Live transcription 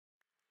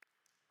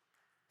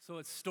So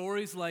it's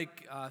stories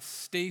like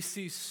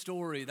Stacy's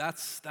story.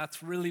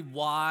 That's really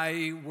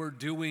why we're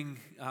doing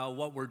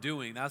what we're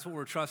doing. That's what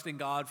we're trusting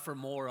God for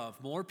more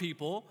of. More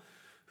people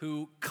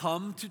who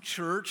come to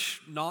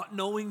church not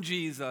knowing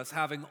Jesus,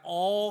 having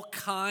all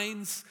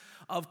kinds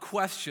of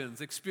questions,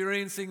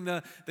 experiencing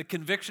the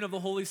conviction of the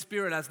Holy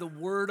Spirit as the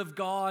Word of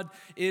God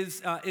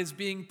is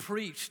being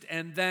preached,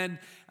 and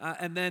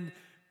then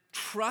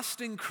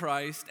trusting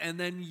Christ, and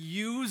then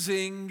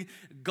using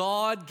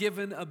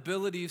God-given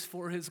abilities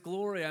for His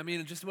glory. I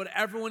mean, just about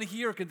everyone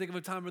here can think of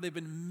a time where they've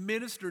been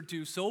ministered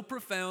to so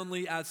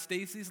profoundly as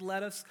Stacy's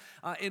led us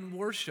in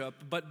worship.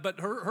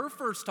 But her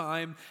first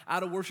time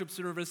at a worship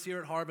service here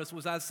at Harvest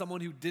was as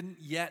someone who didn't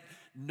yet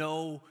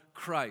know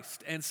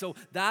Christ. And so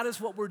that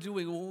is what we're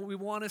doing. We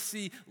want to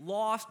see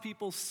lost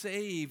people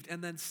saved,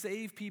 and then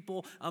saved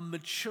people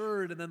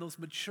matured, and then those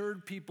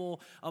matured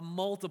people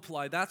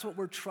multiplied. That's what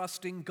we're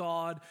trusting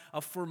God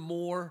for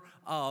more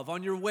of.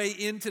 On your way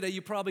in today,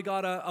 you probably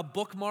got a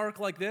bookmark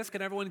like this.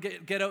 Can everyone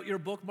get out your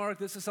bookmark?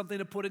 This is something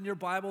to put in your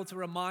Bible to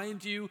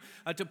remind you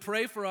to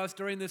pray for us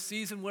during this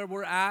season where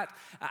we're at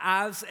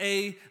as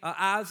a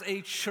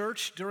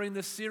church during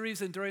this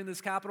series and during this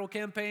capital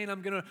campaign.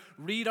 I'm going to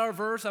read our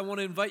verse. I want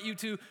to invite you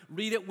to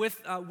read it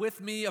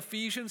with me,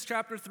 Ephesians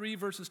chapter 3,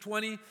 verses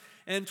 20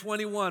 and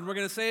 21. We're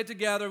going to say it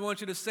together. I want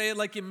you to say it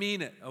like you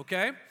mean it,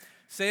 okay?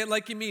 Say it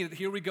like you mean it.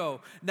 Here we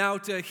go. Now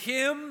to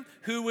Him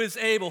who is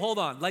able, hold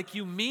on, like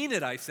you mean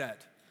it, I said,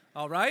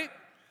 all right?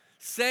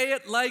 Say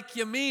it like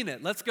you mean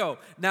it. Let's go.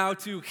 Now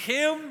to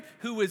Him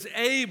who is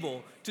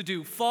able to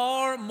do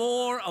far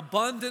more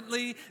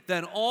abundantly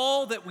than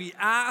all that we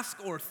ask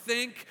or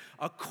think,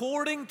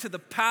 according to the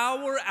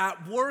power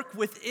at work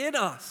within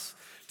us.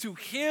 To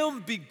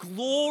Him be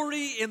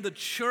glory in the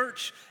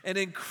church and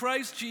in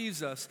Christ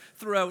Jesus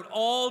throughout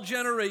all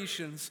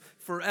generations,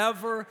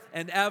 forever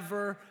and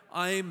ever.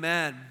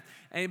 Amen.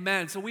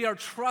 Amen. So we are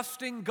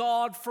trusting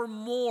God for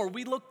more.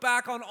 We look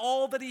back on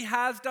all that He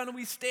has done, and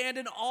we stand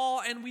in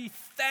awe and we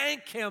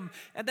thank Him.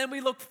 And then we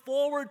look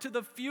forward to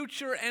the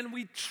future and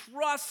we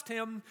trust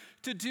Him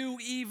to do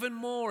even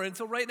more. And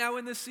so right now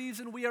in this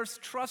season, we are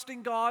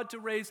trusting God to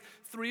raise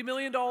 $3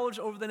 million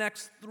over the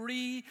next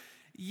 3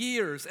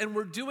 years, and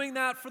we're doing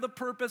that for the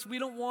purpose. We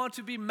don't want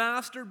to be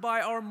mastered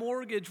by our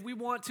mortgage. We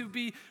want to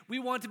be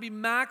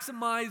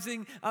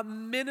maximizing a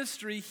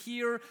ministry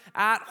here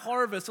at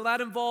Harvest. So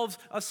that involves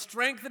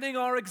strengthening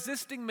our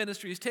existing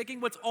ministries,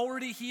 taking what's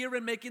already here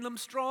and making them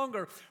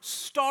stronger,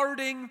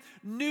 starting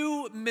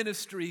new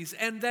ministries,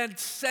 and then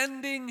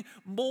sending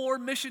more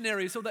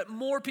missionaries so that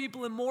more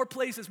people in more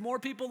places, more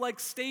people like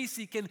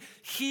Stacy can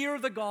hear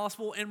the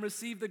gospel and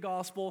receive the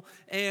gospel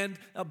and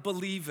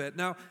believe it.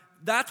 Now,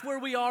 that's where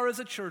we are as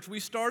a church.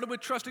 We started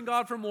with trusting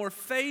God for more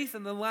faith,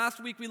 and then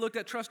last week we looked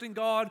at trusting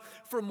God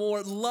for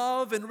more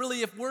love. And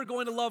really, if we're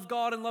going to love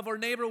God and love our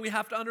neighbor, we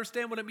have to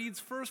understand what it means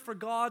first for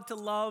God to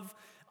love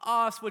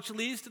us, which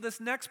leads to this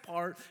next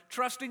part,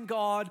 trusting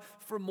God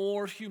for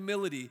more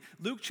humility.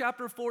 Luke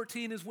chapter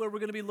 14 is where we're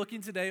going to be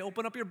looking today.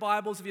 Open up your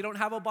Bibles. If you don't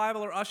have a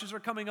Bible, our ushers are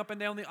coming up and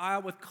down the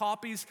aisle with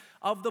copies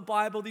of the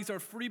Bible. These are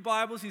free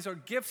Bibles. These are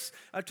gifts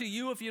to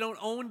you. If you don't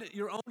own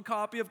your own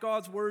copy of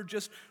God's Word,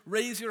 just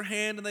raise your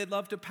hand and they'd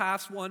love to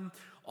pass one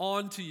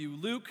on to you.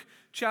 Luke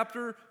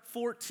chapter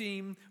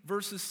 14,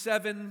 verses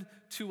 7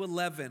 to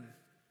 11.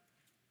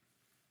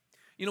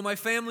 You know, my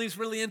family's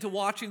really into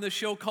watching this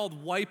show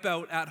called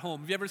Wipeout at home.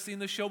 Have you ever seen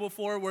this show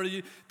before where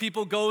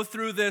people go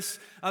through this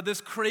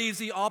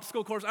crazy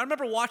obstacle course? I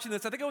remember watching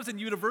this. I think I was in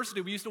university.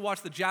 We used to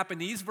watch the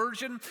Japanese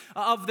version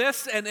of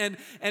this, and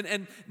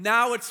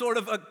now it's sort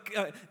of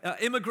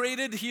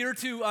immigrated here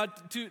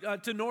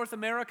to North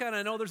America, and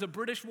I know there's a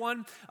British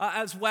one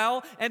as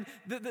well. And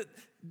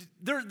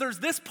there's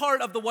this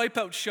part of the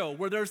Wipeout show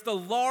where there's the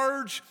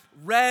large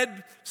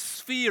red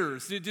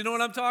spheres. Do you know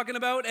what I'm talking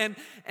about?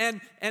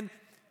 And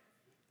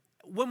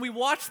when we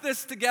watch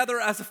this together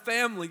as a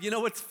family, you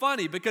know, it's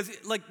funny because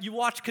like you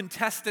watch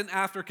contestant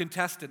after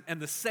contestant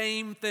and the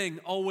same thing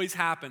always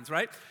happens,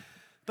 right?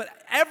 But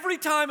every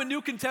time a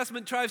new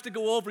contestant tries to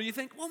go over, you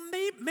think, well,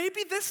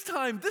 maybe this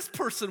time this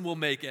person will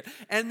make it.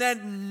 And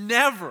then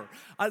never.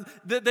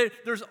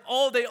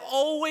 They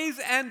always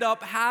end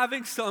up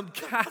having some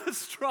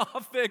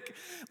catastrophic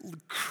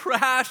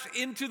crash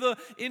into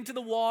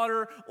the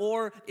water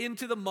or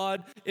into the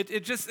mud.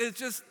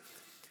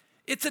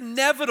 It's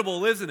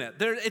inevitable, isn't it?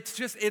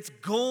 It's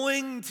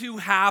going to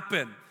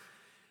happen.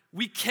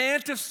 We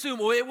can't assume,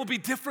 well, it will be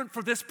different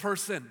for this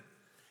person.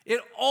 It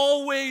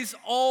always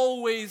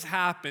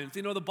happens.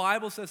 You know, the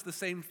Bible says the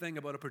same thing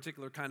about a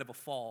particular kind of a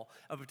fall,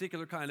 a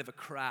particular kind of a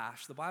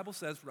crash. The Bible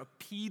says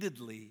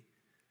repeatedly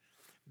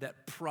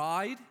that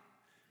pride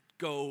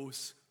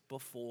goes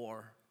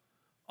before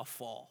a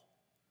fall.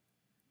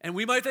 And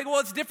we might think, well,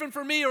 it's different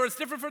for me, or it's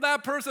different for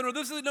that person, or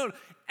this is, no.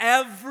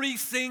 Every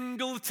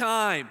single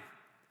time.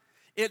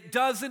 It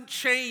doesn't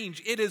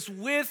change. It is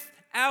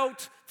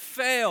without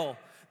fail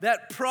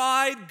that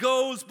pride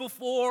goes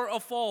before a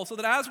fall. So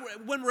that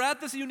when we're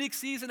at this unique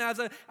season as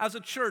a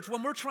church,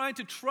 when we're trying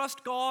to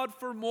trust God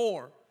for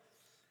more,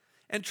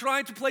 and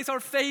trying to place our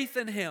faith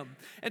in him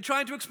and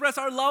trying to express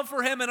our love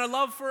for him and our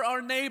love for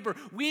our neighbor,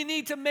 we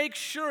need to make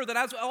sure that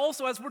as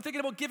we're thinking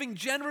about giving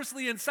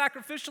generously and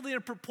sacrificially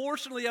and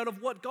proportionally out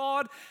of what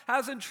God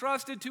has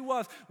entrusted to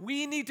us,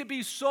 we need to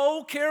be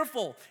so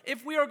careful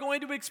if we are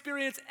going to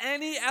experience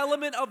any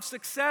element of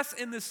success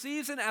in this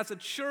season as a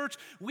church.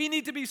 We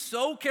need to be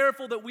so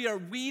careful that we are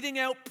weeding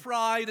out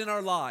pride in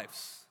our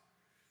lives.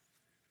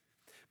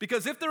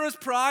 Because if there is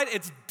pride,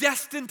 it's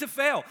destined to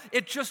fail.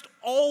 It just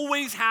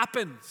always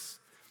happens.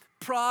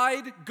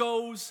 Pride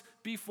goes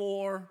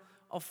before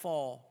a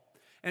fall.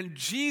 And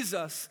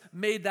Jesus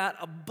made that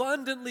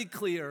abundantly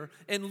clear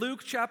in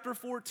Luke chapter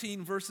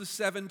 14, verses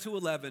 7 to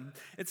 11.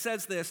 It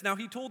says this, "Now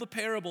he told a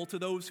parable to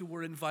those who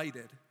were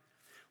invited.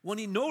 When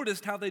he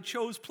noticed how they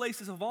chose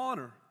places of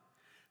honor,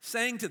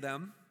 saying to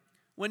them,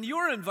 'When you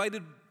are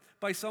invited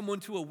by someone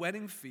to a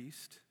wedding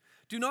feast,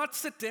 do not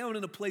sit down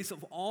in a place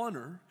of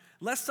honor,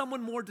 lest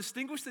someone more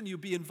distinguished than you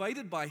be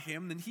invited by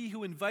him, then he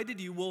who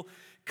invited you will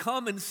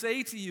come and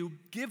say to you,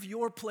 give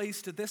your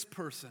place to this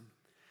person.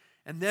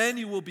 And then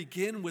you will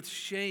begin with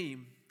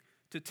shame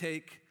to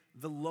take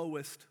the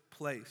lowest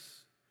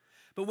place.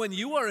 But when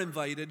you are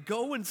invited,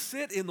 go and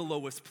sit in the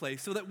lowest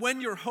place, so that when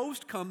your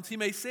host comes, he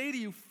may say to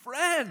you,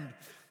 friend,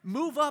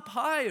 move up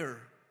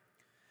higher.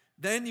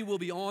 Then you will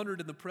be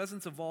honored in the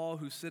presence of all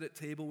who sit at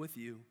table with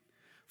you.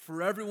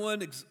 For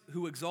everyone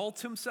who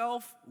exalts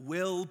himself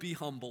will be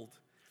humbled,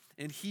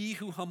 and he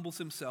who humbles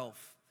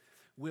himself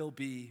will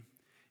be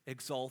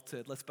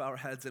exalted." Let's bow our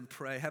heads and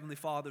pray. Heavenly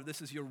Father,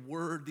 this is your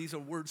word. These are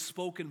words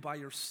spoken by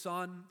your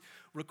Son,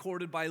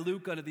 recorded by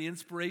Luke under the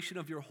inspiration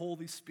of your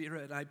Holy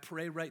Spirit. And I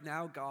pray right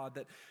now, God,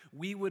 that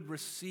we would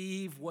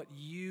receive what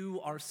you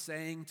are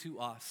saying to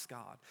us,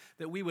 God.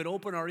 That we would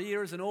open our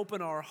ears and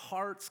open our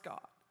hearts,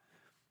 God.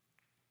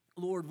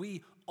 Lord,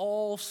 we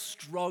all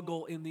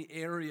struggle in the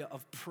area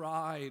of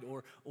pride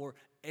or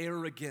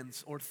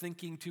arrogance or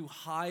thinking too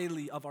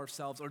highly of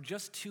ourselves or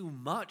just too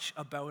much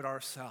about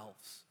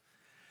ourselves.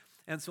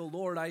 And so,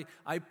 Lord,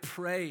 I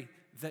pray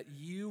that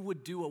you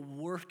would do a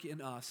work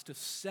in us to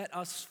set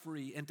us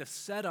free and to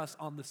set us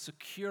on the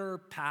secure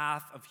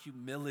path of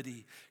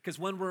humility. Because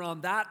when we're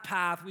on that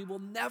path, we will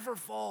never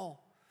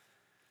fall.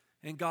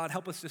 And God,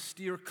 help us to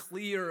steer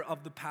clear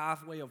of the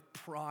pathway of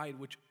pride,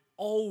 which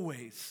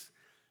always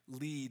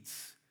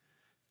leads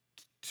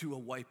to a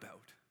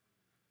wipeout.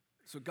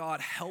 So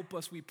God, help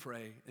us, we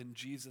pray, in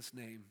Jesus'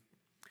 name.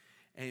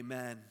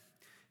 Amen.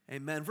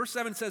 Amen. Verse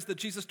 7 says that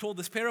Jesus told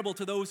this parable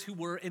to those who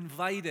were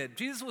invited.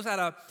 Jesus was at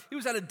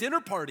a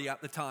dinner party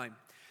at the time.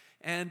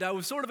 And it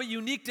was sort of a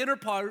unique dinner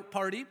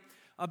party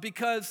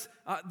because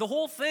the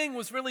whole thing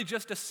was really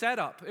just a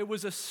setup. It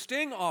was a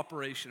sting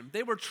operation.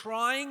 They were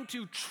trying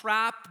to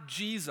trap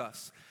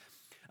Jesus.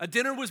 A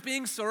dinner was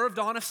being served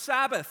on a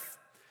Sabbath.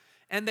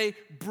 And they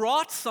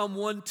brought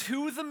someone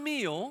to the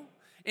meal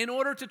in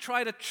order to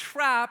try to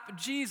trap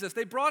Jesus.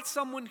 They brought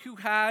someone who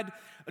had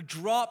a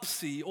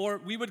dropsy, or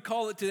we would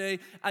call it today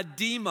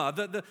edema.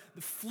 The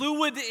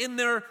fluid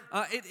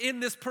in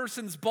this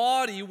person's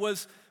body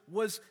was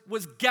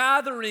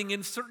gathering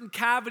in certain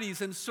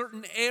cavities in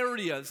certain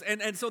areas.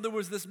 And so there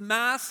was this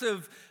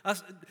massive,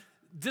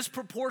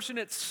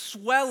 disproportionate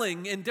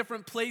swelling in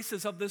different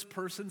places of this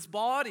person's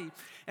body.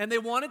 And they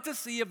wanted to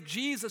see if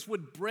Jesus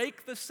would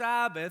break the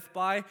Sabbath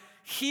by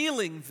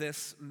healing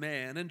this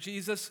man. And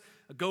Jesus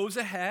goes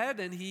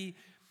ahead and he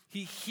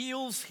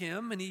heals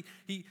him, and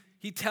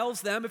he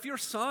tells them, if your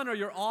son or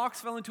your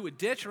ox fell into a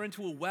ditch or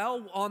into a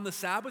well on the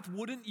Sabbath,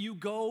 wouldn't you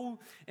go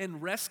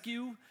and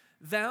rescue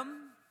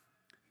them?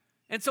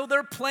 And so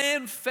their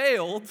plan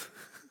failed,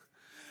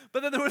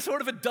 but then there was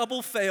sort of a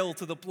double fail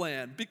to the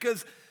plan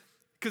because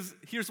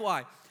here's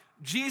why.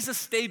 Jesus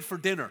stayed for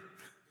dinner.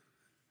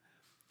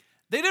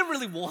 They didn't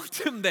really want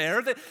him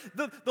there.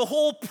 The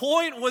whole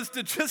point was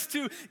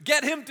to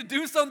get him to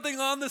do something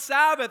on the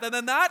Sabbath, and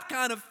then that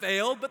kind of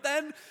failed, but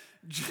then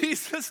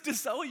Jesus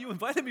just said, oh, you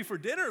invited me for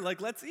dinner, like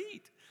let's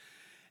eat.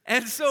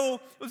 And so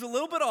it was a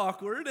little bit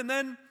awkward, and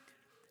then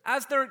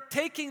as they're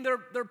taking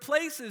their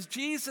places,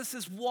 Jesus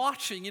is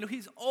watching.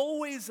 He's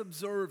always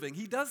observing.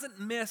 He doesn't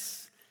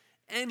miss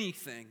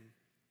anything.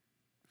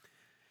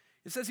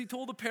 It says he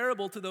told a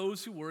parable to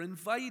those who were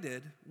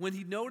invited when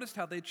he noticed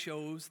how they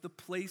chose the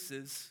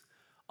places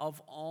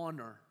of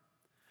honor.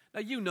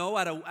 Now,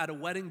 at a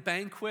wedding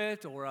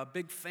banquet or a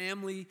big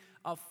family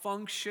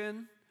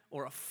function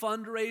or a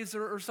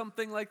fundraiser or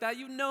something like that,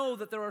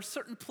 that there are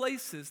certain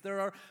places. There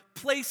are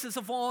places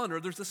of honor.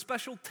 There's a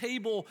special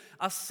table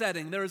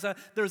setting. There's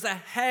a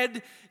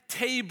head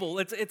table.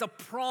 It's a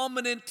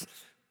prominent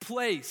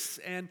place,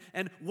 and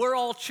we're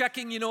all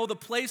checking, the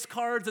place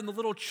cards and the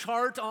little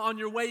chart on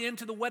your way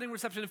into the wedding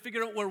reception to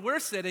figure out where we're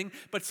sitting,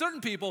 but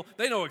certain people,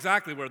 they know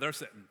exactly where they're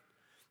sitting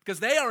because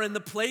they are in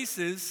the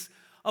places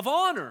of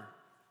honor.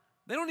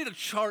 They don't need a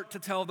chart to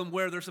tell them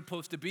where they're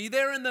supposed to be.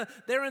 They're in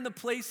the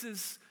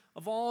places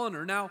of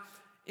honor. Now,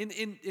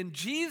 in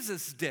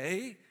Jesus'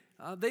 day,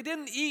 they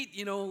didn't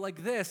eat,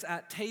 like this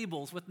at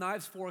tables with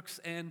knives,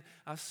 forks, and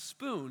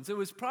spoons. It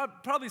was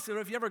probably,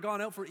 if you ever gone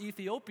out for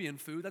Ethiopian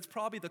food, that's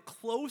probably the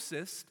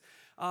closest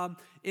and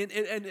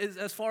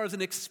as far as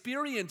an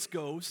experience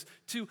goes,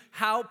 to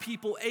how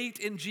people ate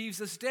in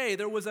Jesus' day.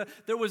 There was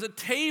a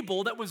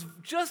table that was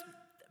just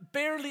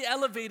barely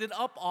elevated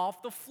up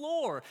off the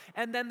floor.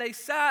 And then they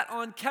sat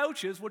on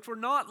couches, which were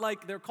not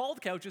like, they're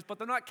called couches, but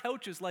they're not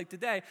couches like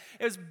today.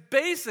 It was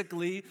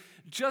basically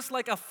just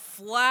like a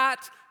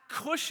flat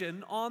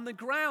cushion on the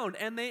ground,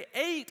 and they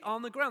ate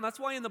on the ground. That's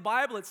why in the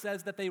Bible it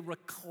says that they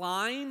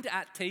reclined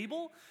at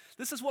table.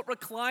 This is what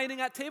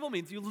reclining at table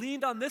means. You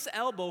leaned on this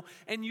elbow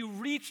and you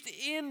reached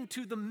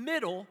into the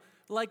middle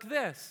like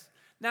this.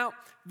 Now,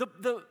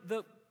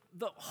 the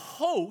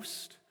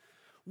host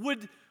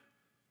would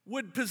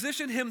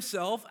position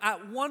himself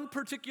at one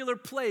particular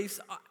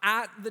place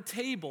at the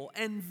table,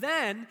 and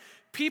then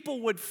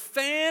people would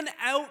fan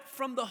out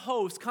from the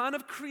host, kind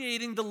of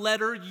creating the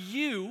letter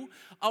U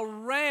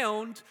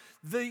around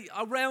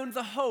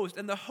the host,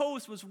 and the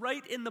host was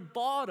right in the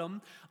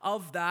bottom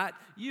of that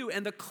U.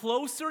 And the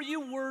closer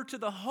you were to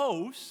the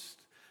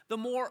host, the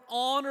more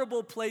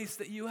honorable place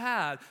that you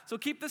had. So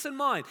keep this in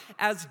mind.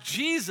 As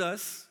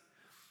Jesus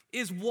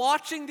is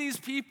watching these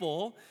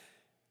people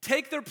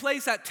take their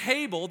place at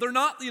table, they're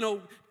not,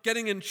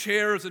 getting in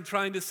chairs and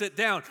trying to sit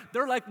down.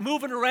 They're like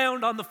moving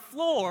around on the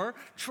floor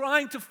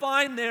trying to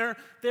find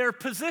their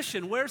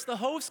position. Where's the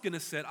host going to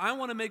sit? I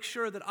want to make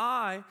sure that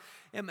I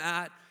am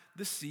at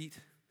the seat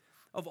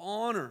of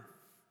honor.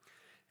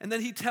 And then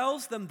he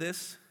tells them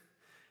this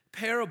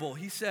parable.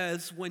 He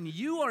says, when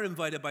you are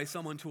invited by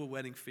someone to a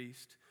wedding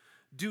feast,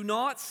 do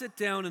not sit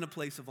down in a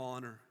place of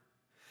honor,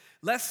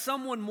 lest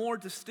someone more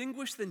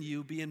distinguished than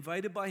you be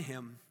invited by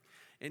him.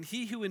 And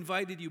he who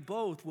invited you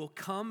both will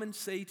come and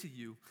say to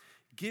you,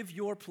 give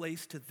your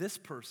place to this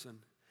person,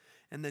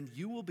 and then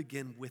you will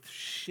begin with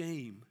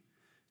shame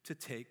to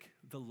take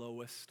the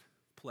lowest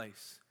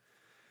place.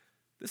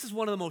 This is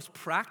one of the most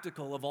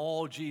practical of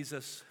all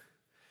Jesus'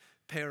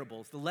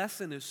 parables. The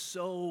lesson is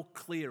so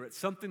clear. It's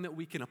something that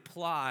we can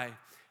apply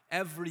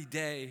every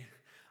day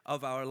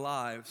of our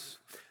lives.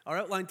 Our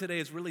outline today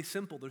is really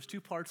simple. There's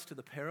two parts to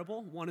the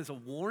parable. One is a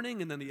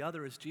warning, and then the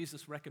other is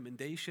Jesus'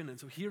 recommendation. And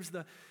so here's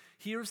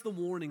the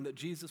warning that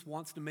Jesus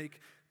wants to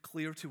make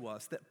clear to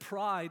us, that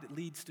pride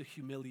leads to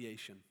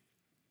humiliation.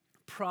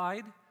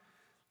 Pride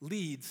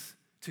leads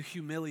to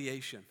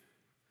humiliation.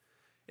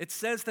 It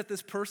says that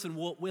this person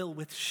will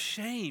with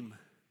shame,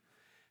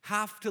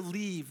 have to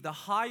leave the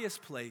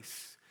highest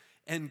place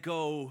and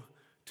go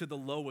to the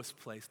lowest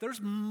place.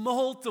 There's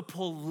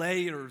multiple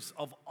layers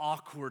of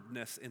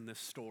awkwardness in this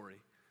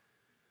story.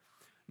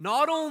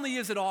 Not only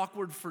is it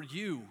awkward for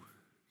you,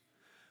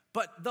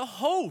 but the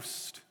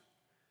host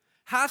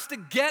has to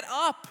get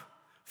up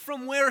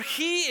from where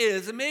he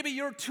is, and maybe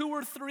you're 2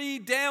 or 3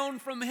 down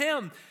from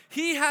him.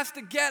 He has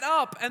to get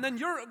up, and then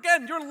you're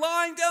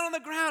lying down on the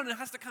ground, and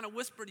has to kind of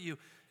whisper to you,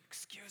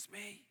 excuse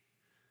me,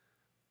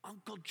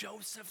 Uncle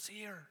Joseph's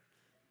here.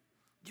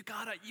 You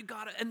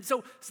gotta. And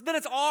so then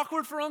it's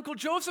awkward for Uncle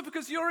Joseph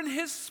because you're in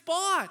his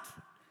spot.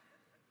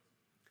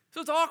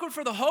 So it's awkward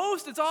for the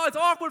host. It's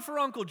awkward for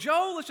Uncle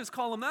Joe. Let's just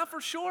call him that for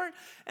short.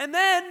 And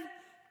then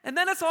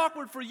it's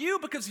awkward for you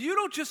because you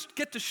don't just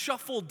get to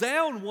shuffle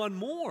down one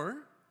more.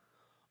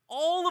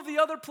 All of the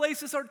other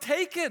places are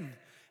taken.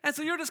 And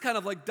so you're just kind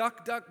of like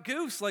duck, duck,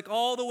 goose, like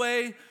all the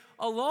way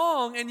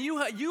along. And you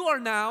are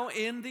now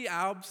in the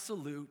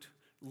absolute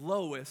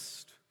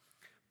lowest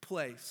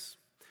place.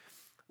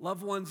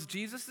 Loved ones,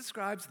 Jesus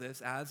describes this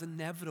as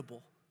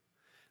inevitable.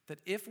 That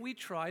if we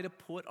try to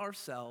put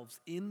ourselves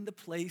in the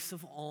place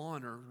of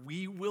honor,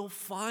 we will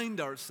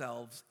find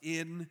ourselves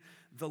in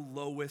the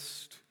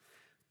lowest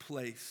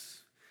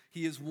place.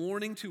 He is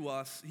warning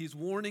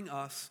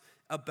us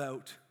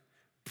about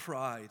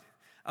pride,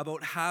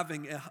 about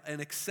having an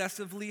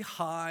excessively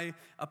high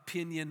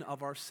opinion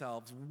of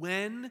ourselves.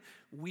 When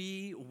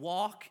we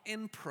walk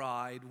in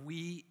pride,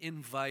 we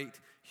invite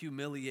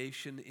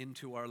humiliation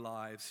into our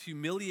lives.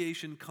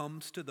 Humiliation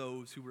comes to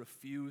those who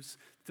refuse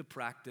to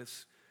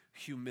practice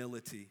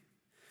humility.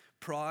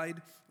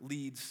 Pride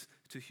leads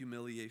to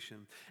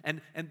humiliation.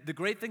 And the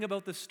great thing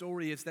about this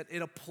story is that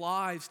it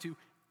applies to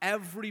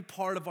every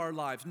part of our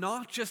lives,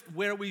 not just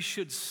where we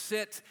should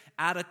sit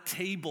at a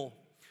table.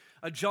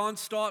 John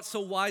Stott so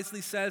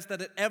wisely says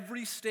that at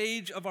every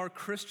stage of our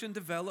Christian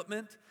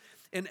development,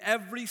 in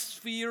every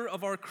sphere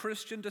of our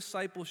Christian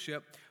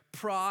discipleship,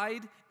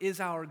 pride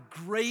is our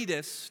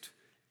greatest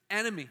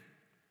enemy.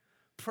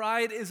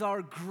 Pride is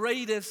our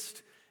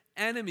greatest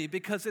enemy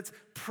because it's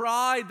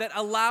pride that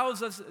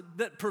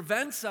that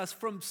prevents us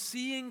from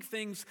seeing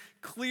things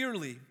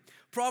clearly.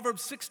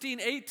 Proverbs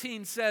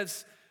 16:18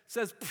 says,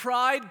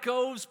 pride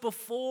goes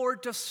before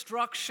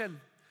destruction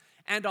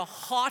and a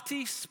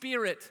haughty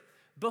spirit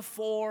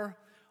before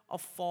a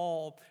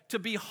fall. To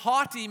be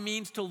haughty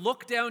means to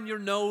look down your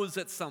nose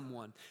at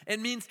someone. It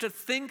means to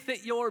think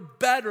that you're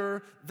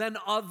better than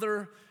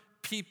other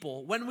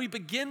people. When we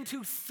begin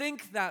to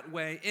think that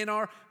way in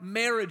our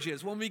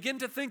marriages, when we begin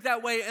to think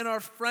that way in our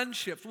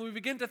friendships, when we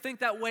begin to think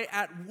that way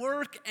at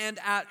work and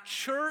at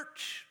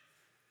church,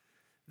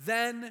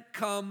 then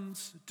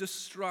comes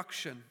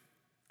destruction.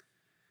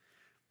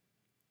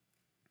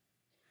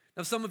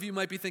 Now, some of you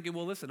might be thinking,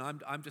 well, listen,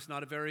 I'm just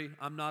not a very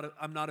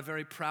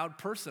proud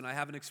person. I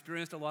haven't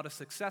experienced a lot of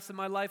success in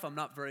my life. I'm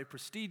not very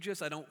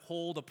prestigious. I don't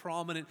hold a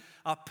prominent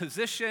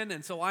position,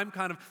 and so I'm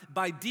kind of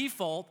by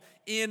default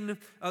in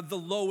the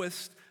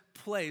lowest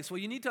place. Well,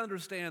 you need to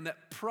understand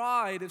that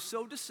pride is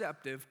so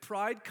deceptive.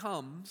 Pride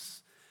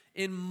comes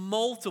in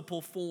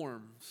multiple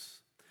forms.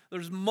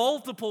 There's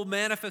multiple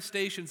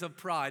manifestations of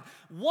pride.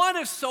 One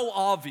is so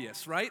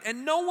obvious, right?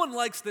 And no one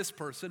likes this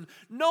person.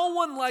 No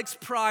one likes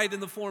pride in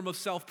the form of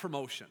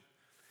self-promotion.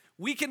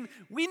 We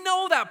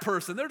know that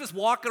person. They're just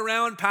walking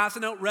around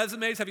passing out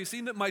resumes. Have you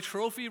seen that in my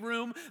trophy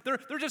room? They're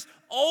just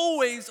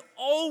always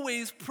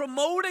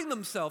promoting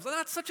themselves. And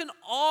that's such an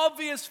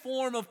obvious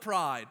form of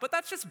pride. But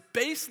that's just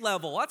base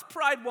level. That's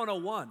Pride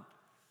 101.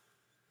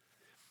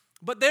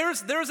 But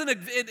there's an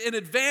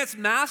advanced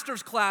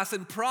master's class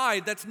in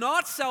pride that's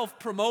not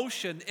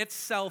self-promotion, it's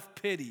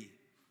self-pity.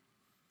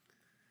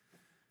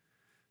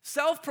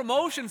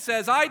 Self-promotion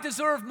says, I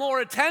deserve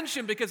more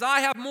attention because I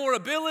have more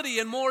ability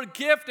and more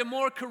gift and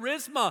more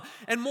charisma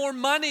and more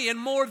money and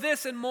more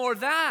this and more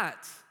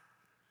that.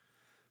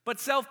 But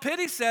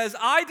self-pity says,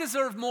 I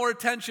deserve more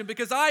attention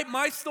because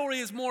my story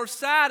is more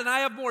sad and I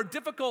have more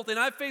difficulty and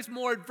I face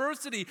more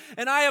adversity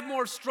and I have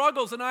more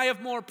struggles and I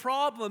have more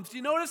problems. Do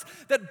you notice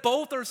that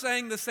both are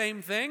saying the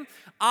same thing?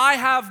 I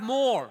have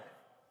more.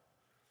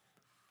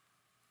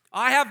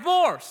 I have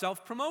more,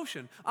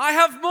 self-promotion. I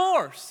have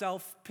more,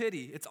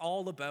 self-pity. It's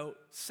all about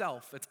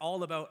self. It's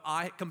all about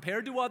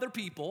compared to other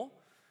people.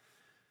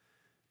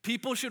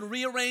 People should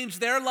rearrange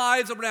their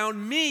lives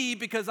around me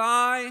because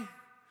I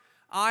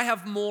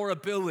have more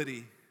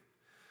ability.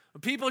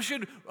 People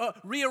should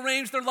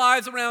rearrange their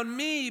lives around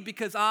me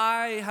because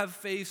I have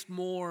faced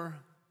more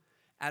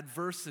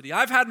adversity.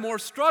 I've had more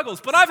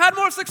struggles, but I've had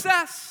more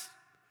success.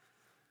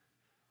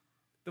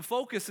 The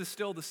focus is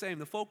still the same.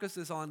 The focus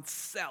is on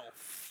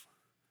self.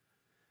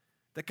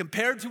 That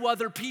compared to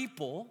other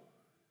people,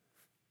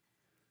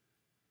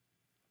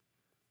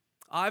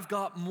 I've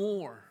got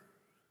more.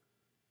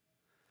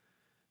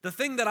 The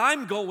thing that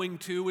I'm going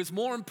to is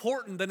more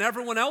important than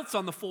everyone else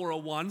on the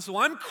 401, so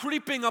I'm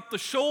creeping up the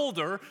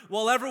shoulder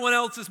while everyone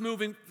else is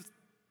moving.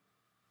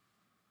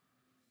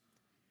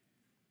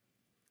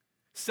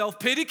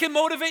 Self-pity can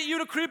motivate you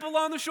to creep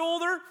along the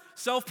shoulder.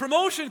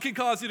 Self-promotion can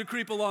cause you to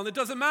creep along. It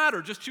doesn't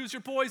matter. Just choose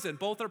your poison.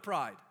 Both are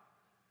pride.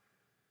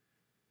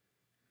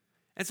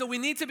 And so we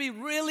need to be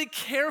really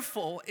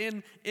careful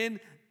in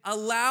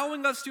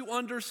allowing us to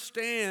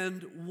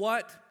understand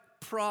what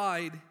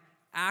pride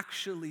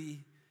actually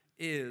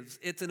is.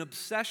 It's an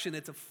obsession.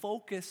 It's a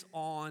focus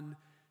on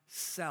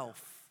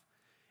self.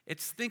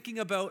 It's thinking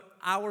about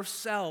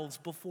ourselves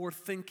before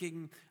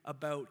thinking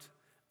about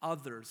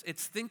others.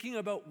 It's thinking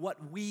about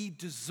what we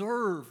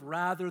deserve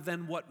rather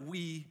than what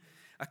we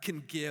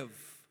can give.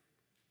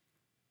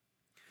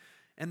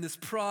 And this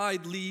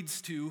pride leads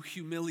to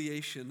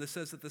humiliation. This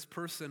says that this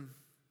person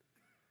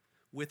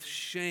with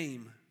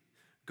shame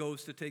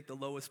goes to take the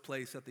lowest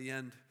place at the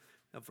end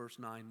of verse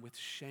 9, with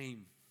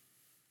shame.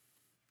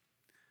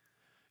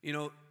 You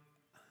know,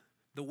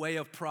 the way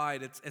of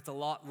pride, it's a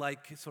lot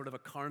like sort of a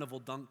carnival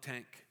dunk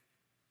tank.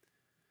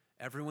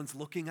 Everyone's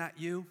looking at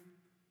you.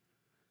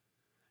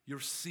 You're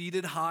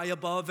seated high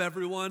above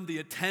everyone. The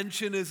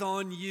attention is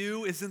on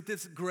you. Isn't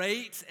this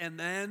great? And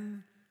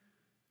then,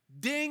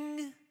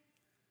 ding,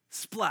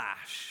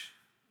 splash.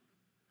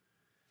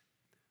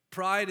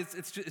 Pride,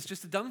 it's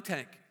just a dunk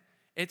tank.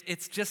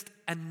 It's just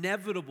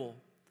inevitable.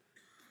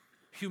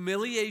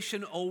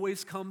 Humiliation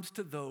always comes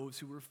to those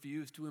who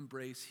refuse to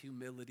embrace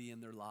humility in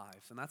their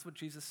lives. And that's what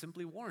Jesus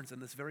simply warns in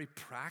this very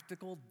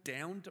practical,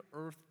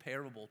 down-to-earth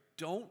parable.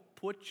 Don't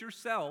put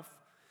yourself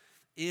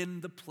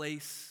in the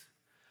place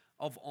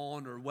of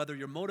honor, whether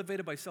you're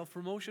motivated by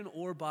self-promotion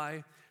or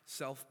by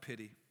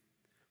self-pity.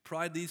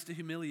 Pride leads to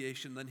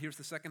humiliation. Then here's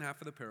the second half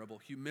of the parable.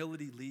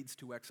 Humility leads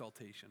to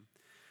exaltation.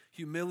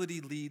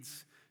 Humility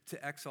leads to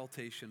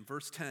exaltation.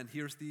 Verse 10,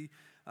 here's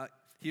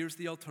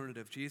the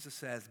alternative. Jesus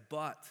says,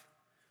 but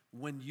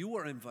when you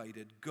are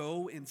invited,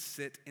 go and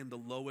sit in the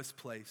lowest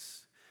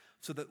place,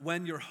 so that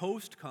when your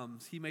host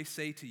comes, he may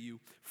say to you,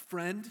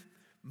 friend,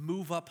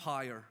 move up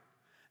higher.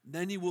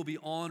 Then you will be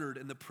honored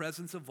in the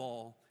presence of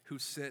all who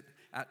sit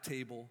at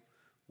table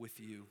with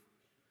you.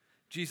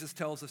 Jesus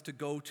tells us to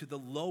go to the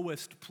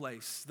lowest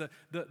place, the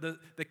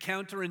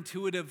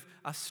counterintuitive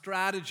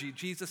strategy.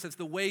 Jesus says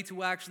the way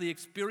to actually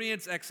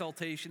experience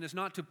exaltation is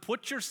not to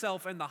put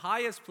yourself in the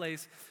highest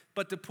place,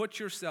 but to put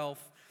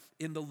yourself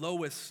in the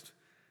lowest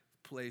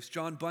place.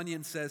 John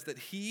Bunyan says that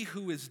he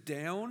who is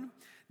down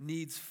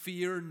needs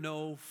fear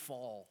no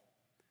fall.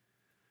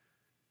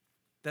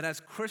 That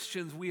as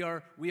Christians, we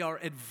are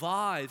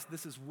advised,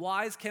 this is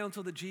wise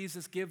counsel that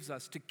Jesus gives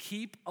us, to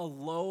keep a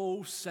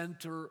low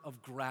center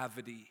of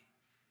gravity.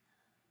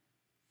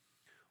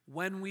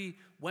 When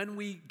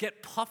we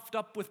get puffed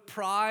up with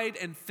pride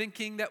and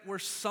thinking that we're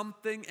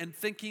something and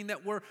thinking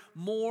that we're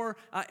more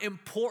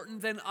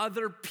important than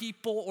other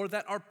people or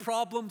that our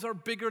problems are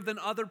bigger than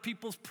other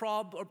people's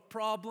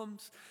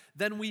problems,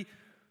 then we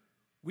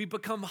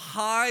become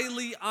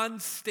highly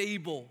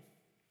unstable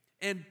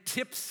and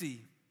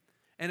tipsy.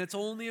 And it's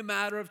only a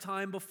matter of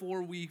time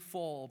before we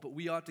fall, but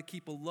we ought to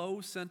keep a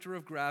low center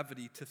of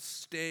gravity to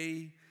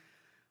stay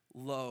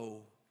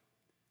low.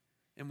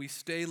 And we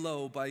stay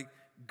low by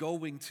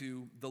going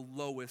to the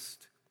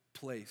lowest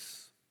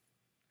place.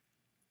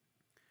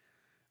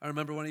 I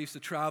remember when I used to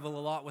travel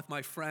a lot with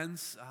my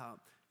friends,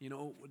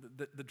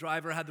 the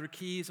driver had their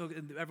keys,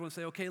 and everyone would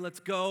say, okay, let's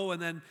go,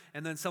 and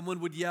then someone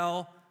would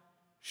yell,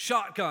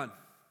 shotgun. Do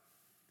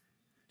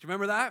you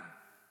remember that?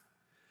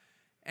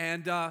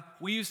 And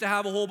we used to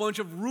have a whole bunch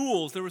of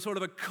rules. There was sort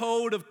of a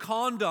code of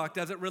conduct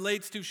as it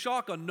relates to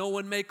shotgun. No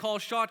one may call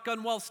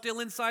shotgun while still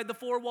inside the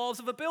four walls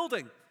of a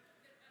building.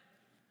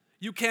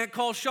 You can't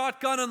call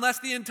shotgun unless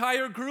the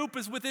entire group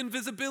is within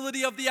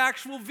visibility of the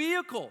actual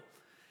vehicle.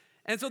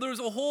 And so there was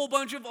a whole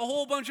bunch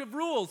of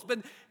rules.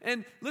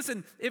 And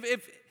listen,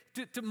 if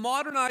to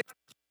modernize,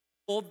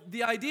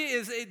 the idea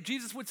is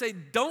Jesus would say,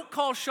 don't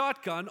call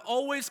shotgun,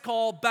 always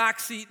call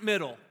backseat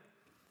middle.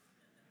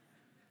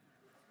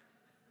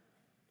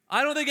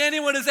 I don't think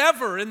anyone has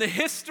ever, in the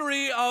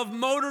history of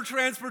motor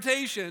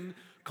transportation,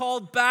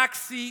 called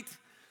backseat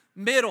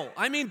middle.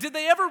 I mean, did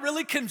they ever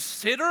really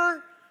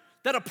consider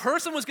that a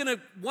person was going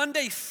to one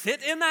day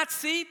sit in that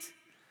seat?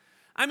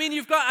 I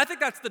mean, I think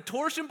that's the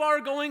torsion bar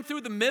going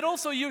through the middle.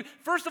 So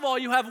first of all,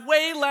 you have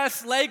way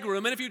less leg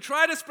room. And if you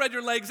try to spread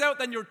your legs out,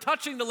 then you're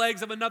touching the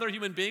legs of another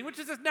human being, which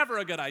is just never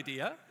a good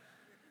idea.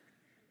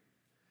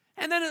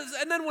 And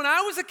then when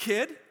I was a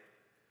kid,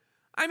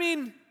 I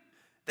mean,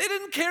 they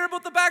didn't care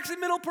about the backseat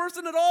middle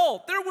person at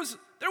all.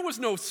 There was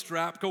no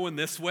strap going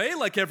this way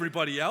like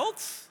everybody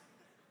else.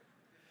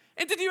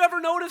 And did you ever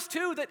notice,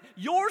 too, that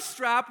your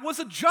strap was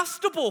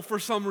adjustable for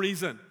some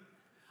reason?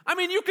 I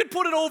mean, you could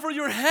put it over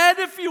your head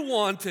if you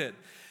wanted.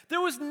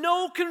 There was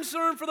no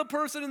concern for the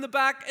person in the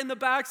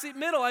backseat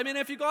middle. I mean,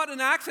 if you got in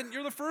an accident,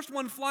 you're the first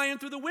one flying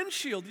through the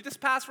windshield. You just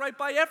pass right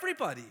by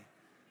everybody.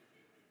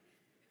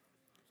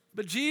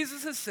 But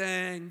Jesus is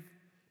saying,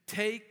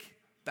 take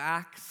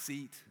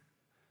backseat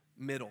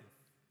middle.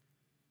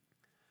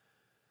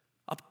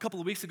 A couple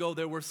of weeks ago,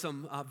 there were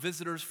some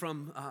visitors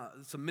from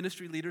some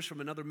ministry leaders from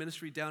another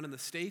ministry down in the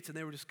States, and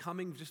they were just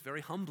coming just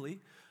very humbly,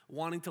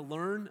 wanting to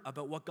learn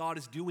about what God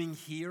is doing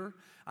here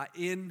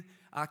in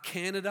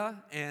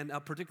Canada, and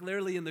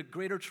particularly in the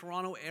Greater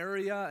Toronto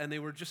area. And they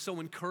were just so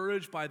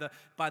encouraged by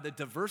the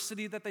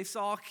diversity that they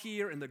saw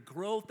here and the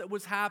growth that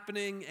was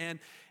happening. And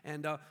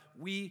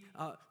we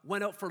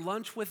went out for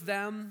lunch with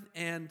them,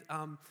 and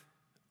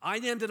I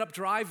ended up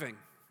driving.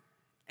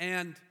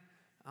 And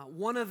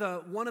one of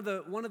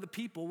the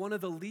people, one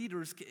of the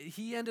leaders,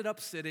 he ended up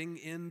sitting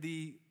in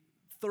the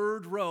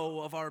third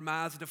row of our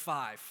Mazda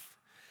 5.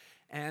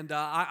 And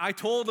I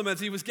told him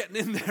as he was getting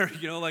in there,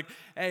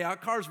 hey, our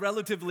car's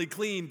relatively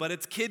clean, but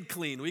it's kid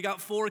clean. We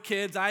got 4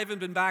 kids. I haven't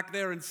been back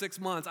there in 6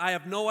 months. I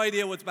have no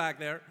idea what's back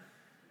there.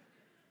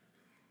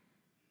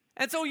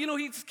 And so,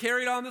 he just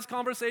carried on this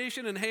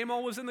conversation, and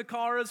Hamal was in the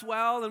car as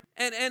well.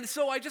 And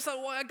so I just thought,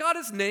 well, I got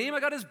his name, I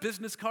got his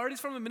business card. He's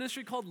from a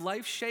ministry called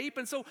Life Shape.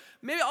 And so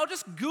maybe I'll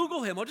just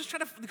Google him. I'll just try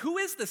to, who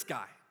is this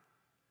guy?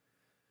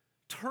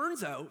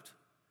 Turns out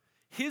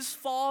his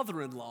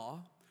father-in-law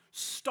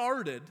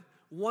started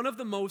one of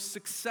the most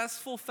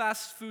successful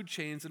fast food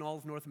chains in all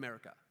of North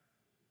America.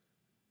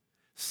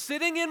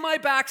 Sitting in my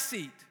back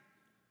seat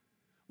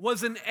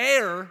was an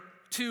heir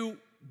to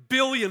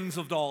billions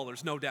of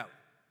dollars, no doubt.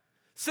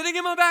 Sitting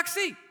in my back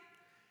seat.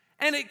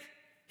 And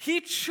he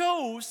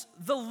chose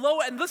the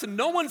low, and listen,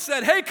 no one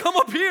said, hey, come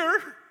up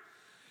here.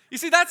 You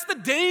see, that's the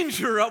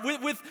danger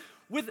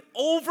with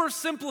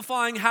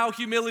oversimplifying how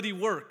humility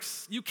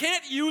works. You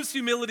can't use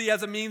humility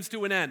as a means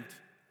to an end.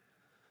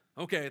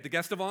 Okay, the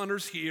guest of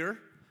honor's here.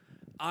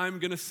 I'm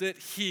going to sit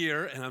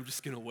here, and I'm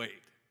just going to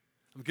wait.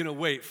 I'm going to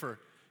wait for,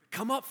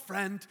 come up,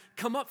 friend,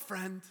 come up,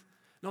 friend.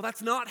 No,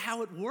 that's not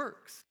how it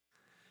works.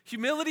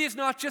 Humility is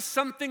not just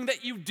something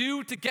that you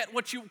do to get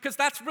what you, because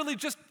that's really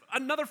just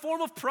another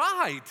form of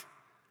pride.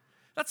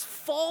 That's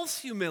false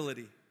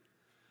humility.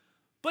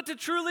 But to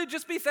truly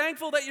just be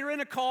thankful that you're in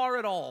a car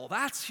at all,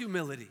 that's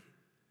humility.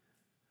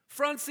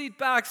 Front seat,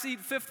 back seat,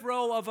 third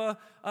row of a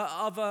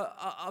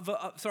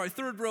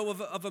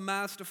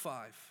Mazda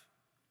 5.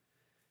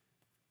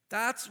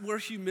 That's where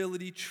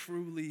humility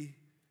truly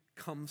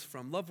comes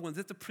from. Loved ones,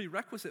 it's a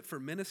prerequisite for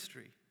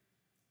ministry.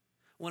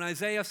 When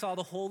Isaiah saw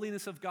the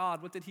holiness of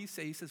God, what did he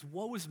say? He says,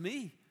 woe is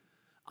me.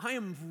 I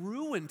am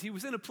ruined. He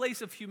was in a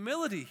place of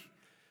humility.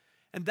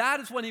 And that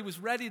is when he was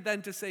ready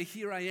then to say,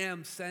 here I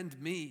am, send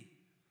me.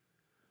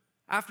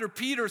 After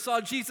Peter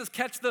saw Jesus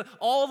catch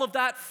all of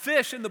that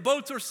fish and the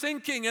boats are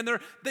sinking and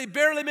they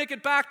barely make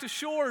it back to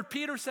shore,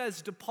 Peter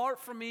says, depart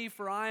from me,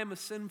 for I am a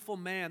sinful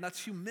man.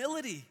 That's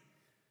humility.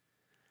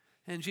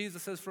 And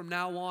Jesus says, from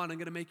now on, I'm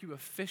going to make you a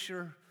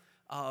fisher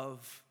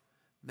of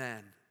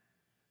men.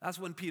 That's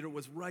when Peter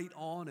was right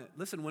on it.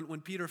 Listen,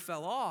 when Peter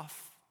fell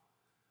off,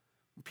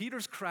 when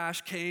Peter's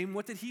crash came,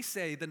 what did he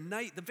say? The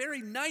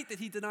very night that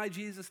he denied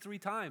Jesus 3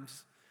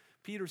 times,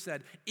 Peter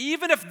said,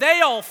 even if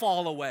they all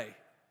fall away,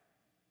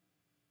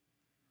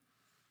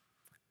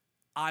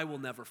 I will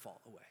never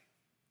fall away.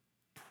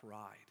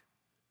 Pride.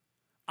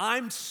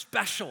 I'm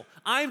special.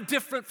 I'm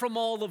different from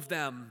all of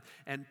them.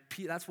 And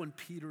that's when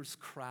Peter's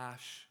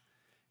crash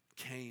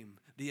came.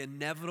 The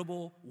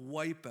inevitable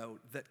wipeout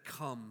that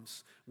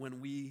comes when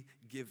we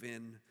give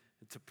in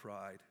to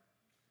pride.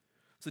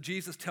 So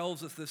Jesus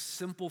tells us this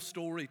simple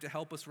story to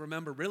help us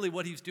remember. Really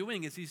what he's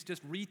doing is he's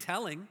just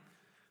retelling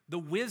the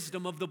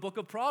wisdom of the book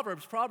of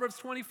Proverbs. Proverbs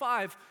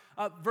 25,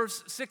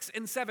 verse 6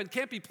 and 7.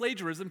 Can't be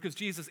plagiarism because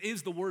Jesus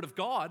is the word of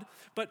God.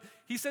 But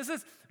he says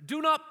this,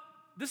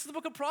 this is the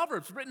book of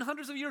Proverbs, written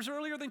hundreds of years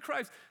earlier than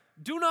Christ.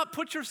 Do not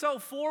put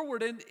yourself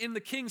forward in the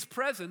king's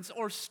presence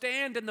or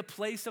stand in the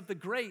place of the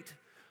great.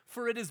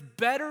 For it is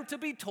better to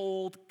be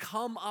told,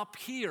 come up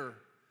here,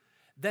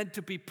 than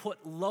to be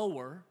put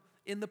lower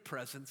in the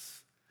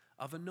presence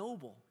of a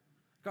noble.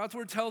 God's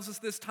word tells us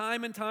this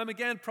time and time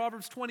again.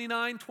 Proverbs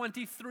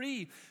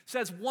 29:23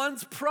 says,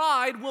 one's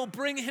pride will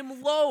bring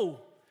him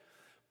low,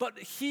 but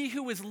he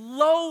who is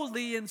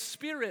lowly in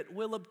spirit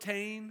will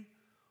obtain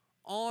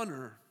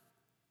honor.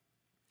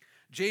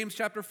 James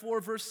chapter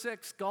 4, verse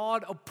 6,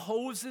 God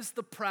opposes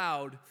the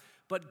proud,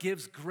 but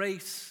gives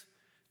grace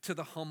to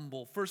the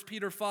humble. 1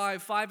 Peter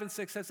 5 and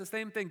 6 says the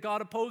same thing.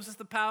 God opposes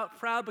the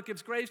proud, but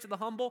gives grace to the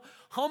humble.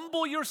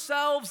 Humble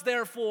yourselves,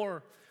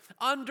 therefore,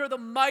 under the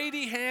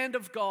mighty hand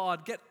of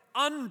God. Get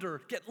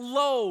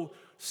low,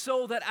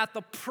 so that at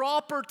the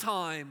proper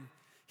time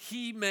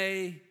he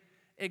may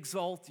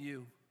exalt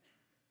you.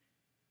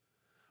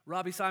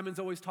 Robbie Simons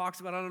always talks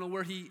about, I don't know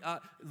where he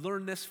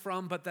learned this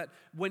from, but that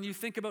when you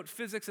think about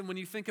physics and when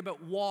you think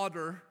about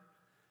water,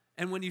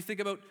 and when you think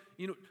about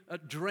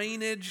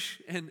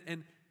drainage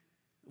and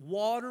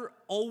water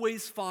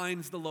always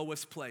finds the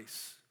lowest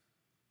place.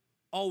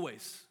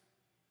 Always.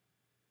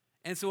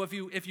 And so if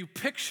you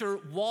picture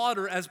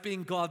water as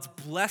being God's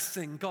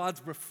blessing,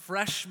 God's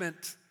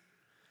refreshment,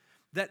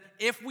 that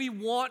if we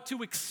want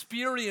to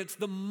experience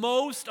the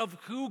most of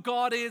who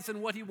God is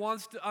and what he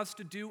wants us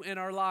to do in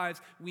our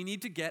lives, we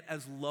need to get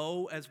as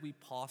low as we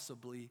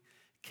possibly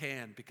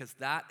can, because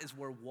that is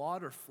where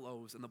water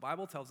flows. And the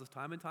Bible tells us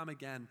time and time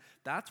again,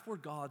 that's where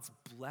God's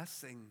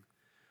blessing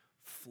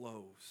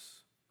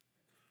flows.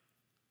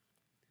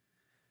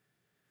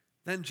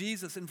 Then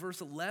Jesus in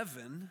verse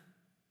 11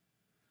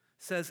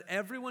 says,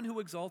 everyone who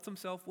exalts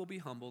himself will be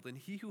humbled, and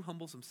he who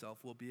humbles himself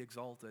will be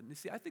exalted. And you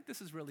see, I think this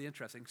is really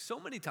interesting. So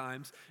many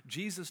times,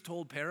 Jesus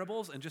told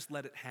parables and just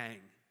let it hang.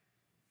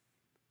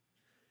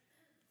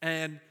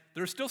 And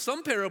there are still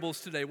some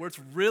parables today where it's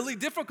really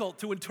difficult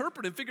to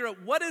interpret and figure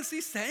out what is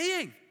he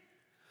saying.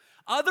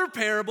 Other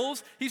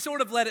parables, he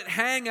sort of let it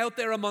hang out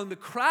there among the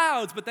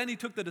crowds, but then he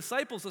took the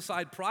disciples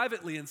aside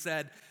privately and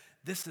said,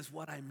 this is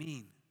what I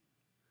mean.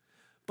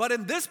 But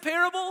in this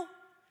parable,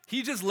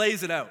 he just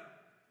lays it out.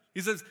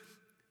 He says,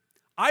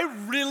 I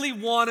really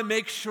want to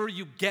make sure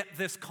you get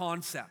this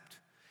concept.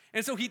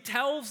 And so he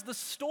tells the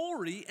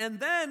story, and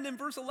then in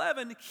verse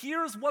 11,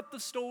 here's what the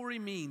story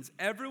means.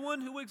 Everyone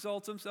who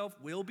exalts himself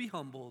will be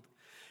humbled,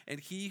 and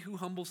he who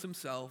humbles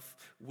himself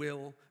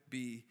will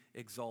be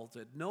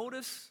exalted.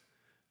 Notice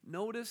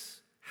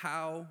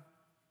how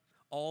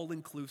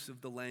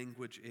all-inclusive the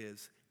language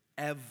is.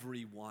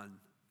 Everyone.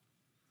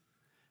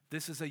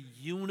 This is a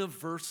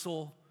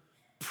universal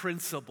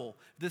principle.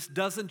 This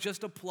doesn't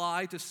just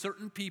apply to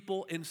certain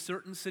people in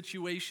certain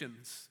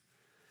situations.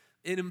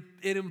 It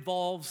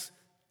involves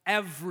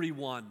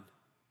everyone.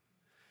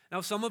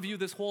 Now, some of you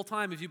this whole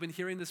time, if you've been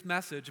hearing this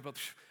message about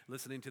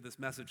listening to this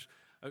message,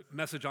 a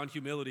message on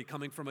humility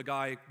coming from a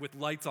guy with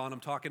lights on him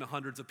talking to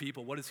hundreds of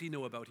people, what does he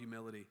know about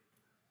humility?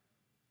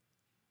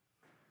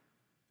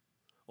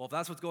 Well, if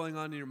that's what's going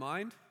on in your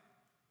mind,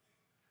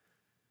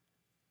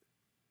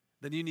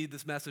 then you need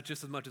this message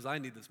just as much as I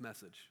need this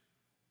message.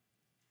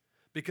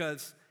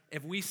 Because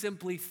if we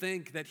simply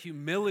think that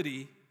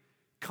humility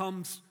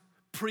comes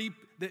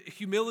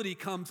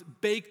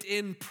baked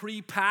in,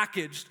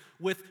 pre-packaged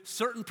with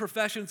certain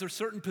professions or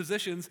certain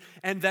positions,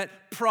 and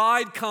that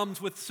pride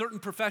comes with certain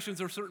professions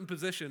or certain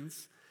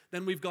positions,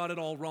 then we've got it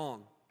all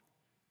wrong.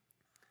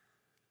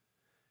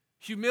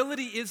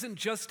 Humility isn't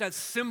just as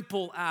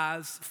simple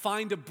as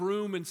find a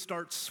broom and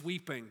start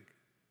sweeping.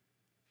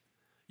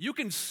 You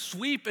can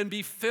sweep and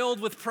be filled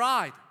with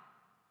pride.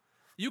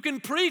 You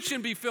can preach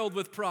and be filled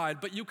with pride,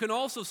 but you can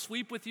also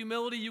sweep with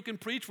humility, you can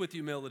preach with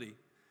humility.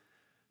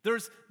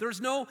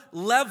 There's no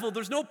level,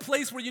 there's no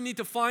place where you need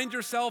to find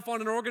yourself on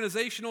an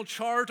organizational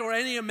chart or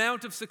any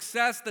amount of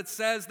success that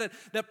says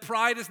that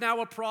pride is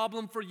now a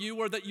problem for you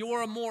or that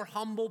you're a more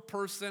humble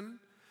person.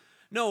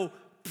 No,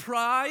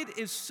 pride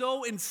is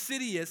so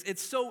insidious,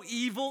 it's so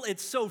evil,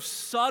 it's so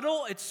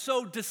subtle, it's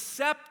so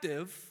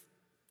deceptive.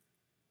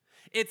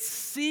 It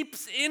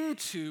seeps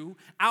into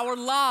our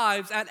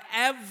lives at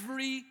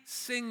every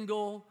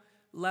single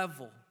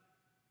level.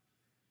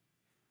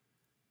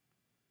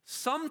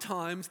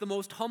 Sometimes the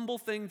most humble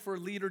thing for a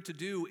leader to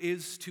do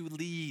is to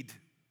lead.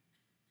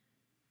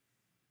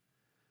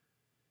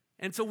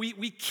 And so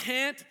we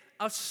can't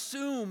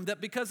assume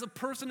that because a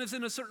person is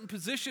in a certain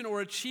position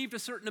or achieved a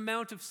certain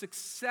amount of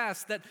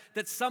success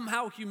that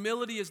somehow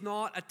humility is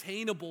not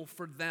attainable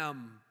for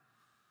them.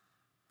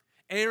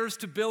 Heirs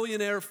to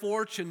billionaire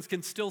fortunes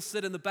can still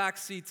sit in the back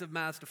seats of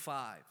Mazda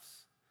 5s.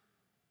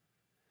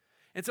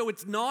 And so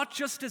it's not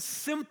just as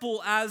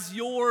simple as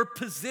your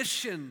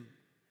position.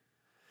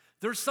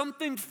 There's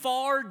something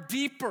far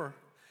deeper.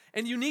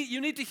 And you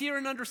need to hear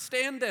and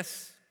understand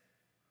this.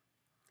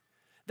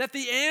 That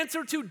the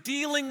answer to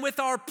dealing with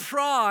our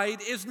pride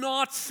is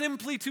not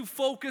simply to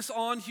focus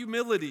on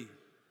humility.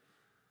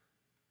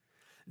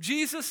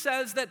 Jesus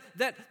says that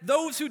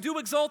those who do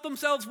exalt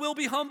themselves will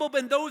be humbled,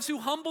 and those who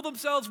humble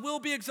themselves will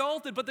be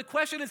exalted. But the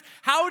question is,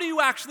 how do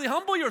you actually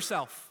humble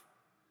yourself?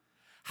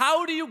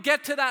 How do you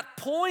get to that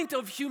point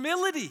of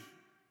humility?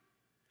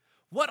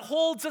 What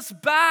holds us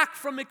back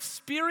from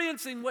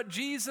experiencing what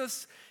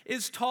Jesus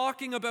is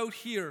talking about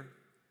here?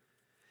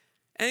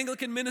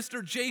 Anglican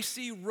minister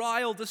J.C.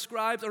 Ryle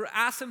describes or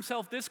asks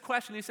himself this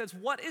question. He says,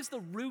 what is the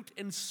root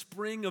and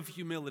spring of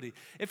humility?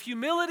 If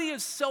humility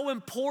is so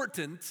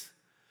important,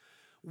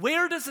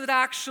 where does it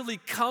actually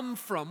come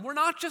from? We're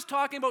not just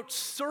talking about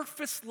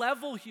surface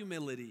level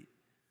humility.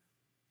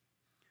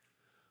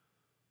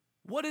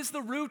 What is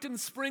the root and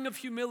spring of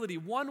humility?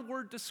 One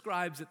word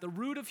describes it. The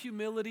root of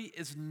humility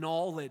is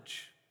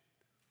knowledge.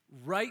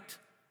 Right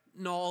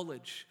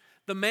knowledge.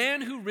 The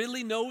man who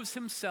really knows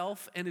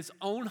himself and his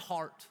own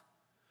heart,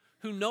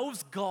 who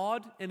knows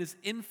God and his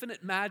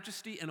infinite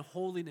majesty and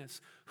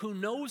holiness, who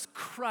knows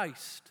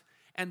Christ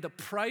and the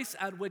price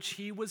at which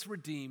he was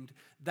redeemed,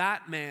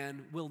 that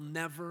man will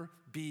never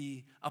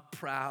be a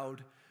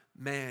proud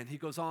man. He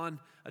goes on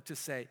to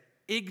say,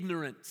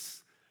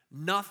 ignorance,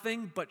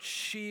 nothing but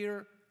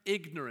sheer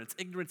ignorance.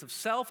 Ignorance of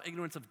self,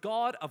 ignorance of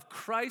God, of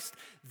Christ.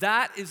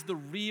 That is the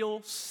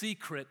real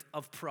secret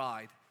of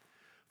pride.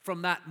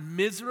 From that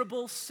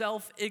miserable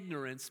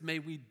self-ignorance, may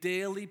we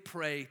daily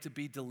pray to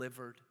be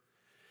delivered.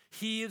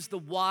 He is the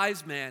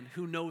wise man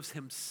who knows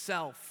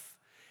himself,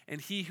 and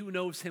he who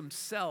knows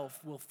himself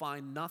will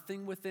find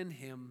nothing within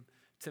him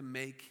to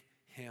make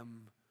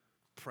him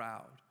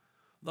proud.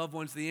 Loved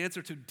ones, the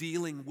answer to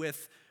dealing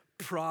with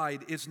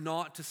pride is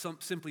not to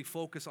simply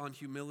focus on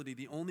humility.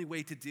 The only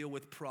way to deal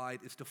with pride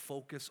is to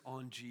focus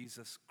on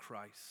Jesus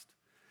Christ.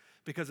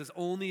 Because it's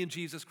only in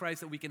Jesus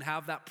Christ that we can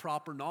have that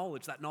proper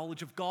knowledge, that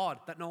knowledge of God,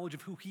 that knowledge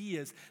of who he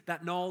is,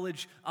 that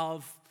knowledge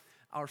of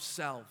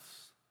ourselves.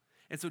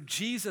 And so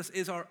Jesus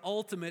is our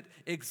ultimate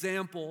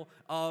example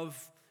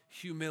of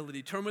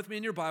humility. Turn with me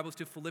in your Bibles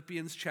to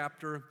Philippians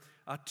chapter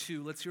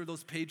 2. Let's hear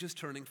those pages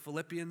turning.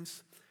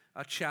 Philippians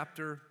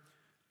chapter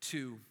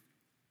 2.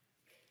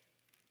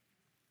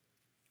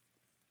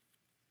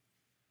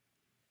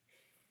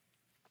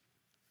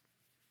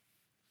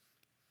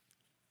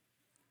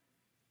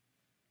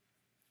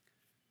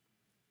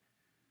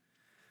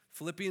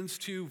 Philippians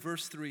 2,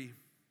 verse 3.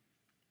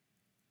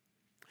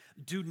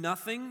 Do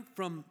nothing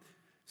from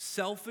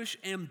selfish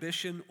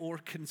ambition or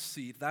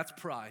conceit. That's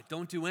pride.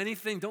 Don't do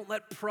anything. Don't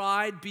let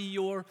pride be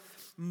your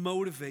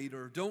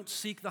motivator. Don't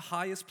seek the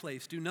highest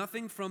place. Do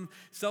nothing from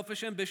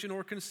selfish ambition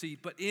or conceit,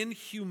 but in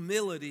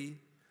humility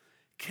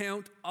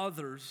count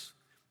others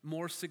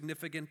more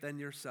significant than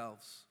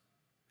yourselves.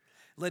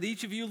 Let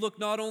each of you look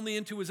not only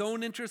into his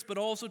own interest, but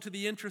also to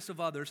the interests of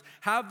others.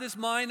 Have this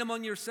mind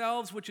among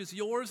yourselves, which is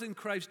yours in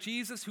Christ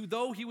Jesus, who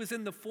though he was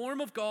in the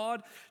form of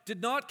God,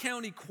 did not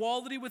count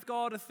equality with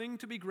God a thing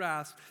to be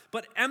grasped,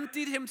 but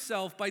emptied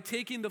himself by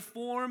taking the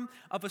form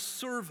of a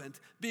servant,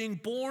 being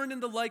born in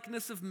the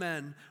likeness of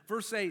men.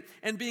 Verse 8,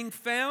 and being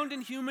found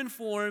in human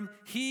form,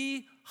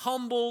 he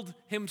humbled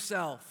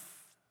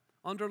himself.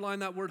 Underline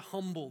that word,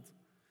 humbled.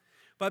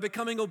 By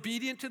becoming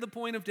obedient to the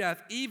point of death,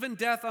 even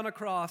death on a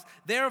cross.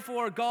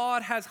 Therefore,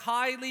 God has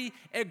highly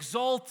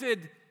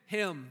exalted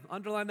him.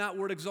 Underline that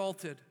word,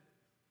 exalted.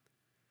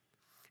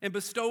 And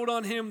bestowed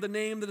on him the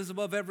name that is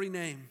above every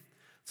name.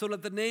 So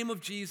that the name of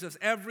Jesus,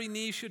 every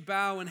knee should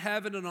bow in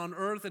heaven and on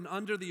earth and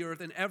under the earth,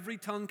 and every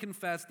tongue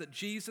confess that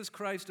Jesus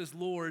Christ is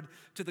Lord,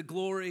 to the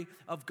glory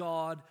of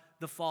God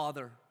the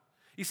Father.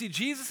 You see,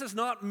 Jesus is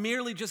not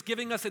merely just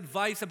giving us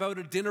advice about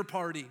a dinner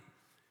party.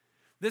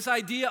 This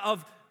idea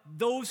of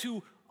those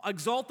who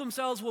exalt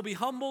themselves will be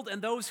humbled,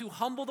 and those who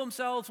humble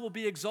themselves will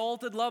be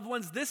exalted. Loved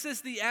ones, this is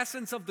the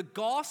essence of the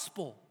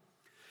gospel.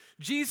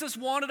 Jesus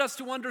wanted us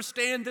to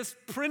understand this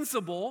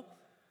principle,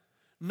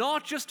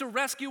 not just to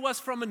rescue us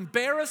from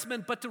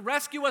embarrassment, but to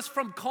rescue us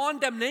from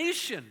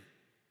condemnation.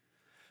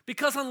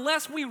 Because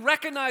unless we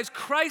recognize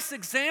Christ's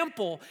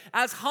example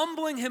as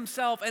humbling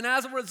himself and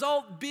as a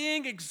result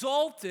being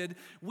exalted,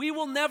 we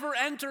will never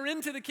enter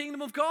into the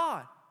kingdom of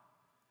God.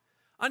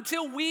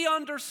 Until we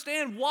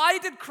understand, why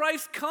did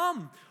Christ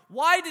come?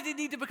 Why did he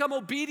need to become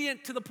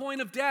obedient to the point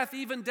of death,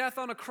 even death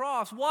on a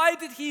cross? Why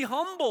did he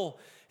humble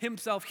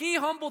himself? He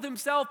humbled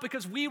himself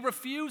because we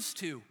refused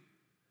to.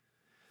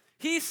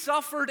 He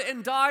suffered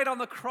and died on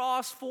the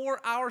cross for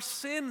our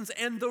sins,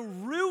 and the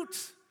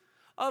root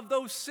of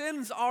those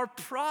sins are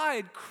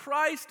pride.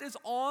 Christ is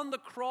on the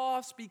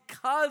cross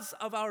because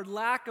of our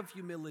lack of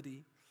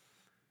humility.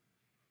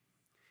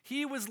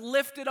 He was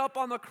lifted up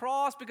on the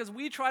cross because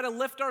we try to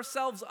lift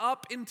ourselves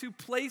up into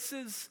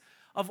places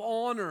of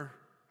honor.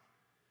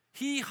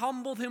 He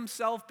humbled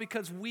himself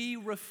because we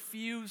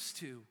refuse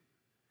to.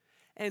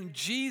 And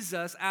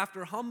Jesus,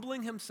 after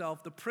humbling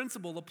himself, the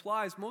principle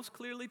applies most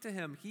clearly to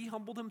him. He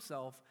humbled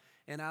himself,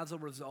 and as a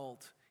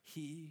result,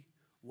 he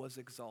was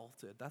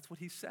exalted. That's what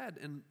he said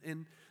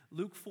in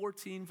Luke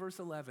 14, verse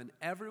 11.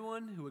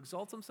 Everyone who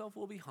exalts himself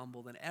will be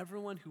humbled, and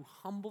everyone who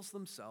humbles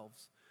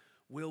themselves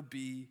will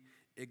be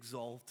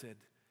exalted.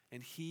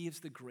 And he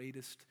is the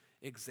greatest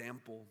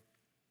example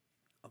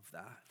of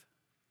that.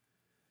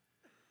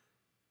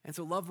 And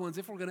so, loved ones,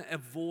 if we're going to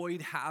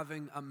avoid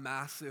having a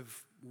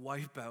massive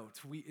wipeout,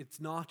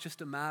 it's not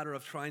just a matter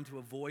of trying to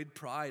avoid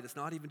pride. It's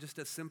not even just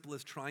as simple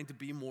as trying to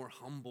be more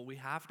humble. We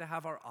have to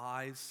have our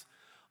eyes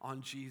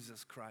on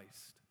Jesus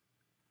Christ.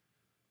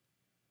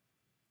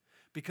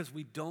 Because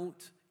we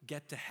don't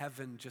get to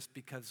heaven just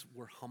because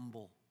we're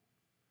humble.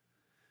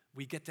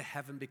 We get to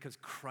heaven because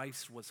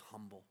Christ was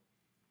humble.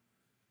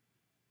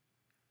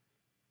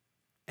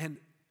 And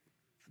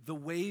the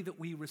way that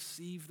we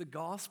receive the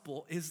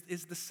gospel is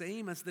the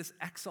same as this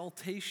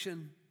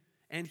exaltation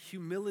and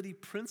humility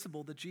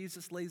principle that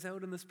Jesus lays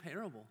out in this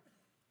parable.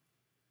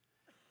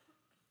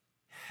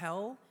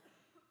 Hell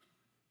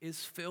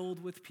is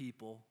filled with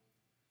people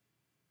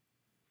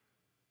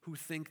who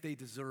think they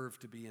deserve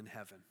to be in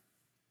heaven.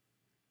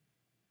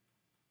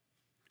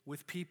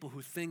 With people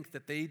who think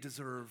that they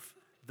deserve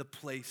the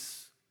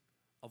place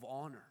of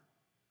honor.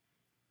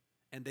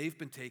 And they've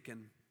been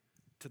taken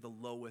to the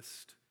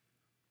lowest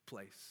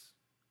place.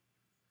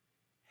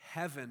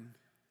 Heaven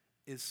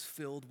is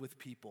filled with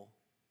people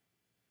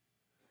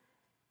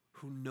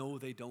who know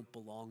they don't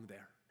belong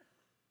there,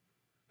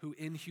 who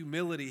in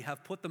humility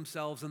have put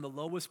themselves in the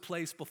lowest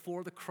place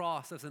before the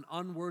cross as an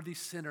unworthy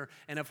sinner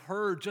and have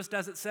heard, just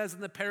as it says in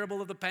the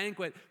parable of the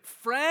banquet,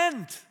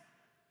 "Friend,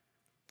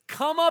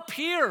 come up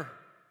here."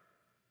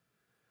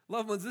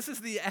 Loved ones, this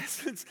is the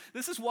essence.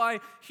 This is why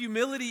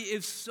humility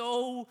is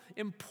so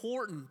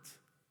important.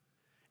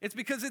 It's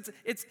because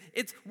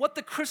it's what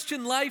the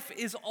Christian life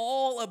is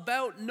all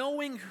about,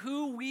 knowing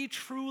who we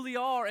truly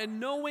are and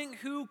knowing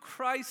who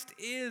Christ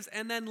is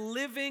and then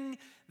living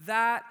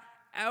that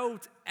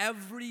out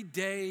every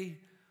day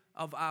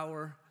of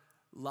our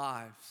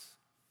lives.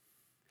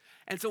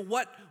 And so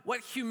what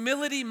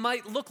humility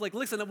might look like,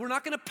 listen, we're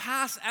not going to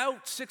pass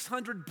out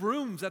 600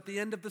 brooms at the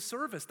end of the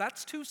service.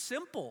 That's too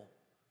simple.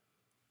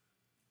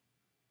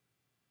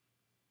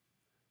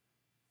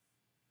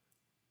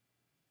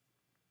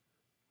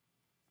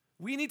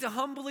 We need to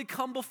humbly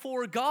come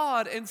before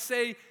God and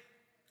say,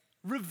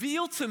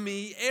 reveal to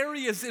me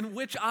areas in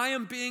which I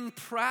am being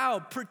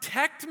proud.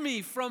 Protect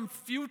me from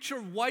future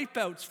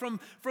wipeouts, from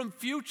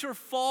future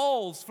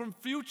falls, from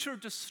future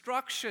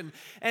destruction,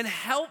 and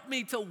help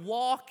me to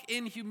walk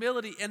in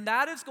humility. And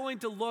that is going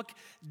to look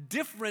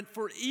different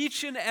for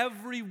each and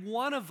every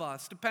one of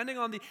us, depending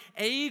on the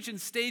age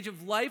and stage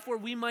of life where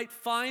we might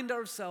find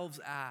ourselves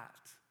at.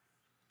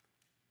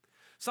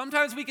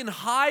 Sometimes we can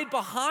hide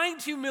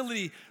behind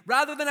humility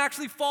rather than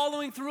actually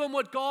following through on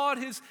what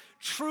God is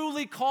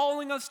truly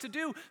calling us to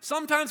do.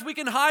 Sometimes we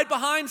can hide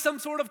behind some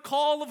sort of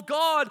call of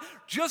God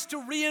just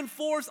to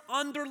reinforce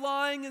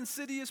underlying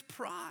insidious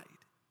pride.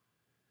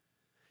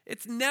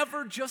 It's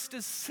never just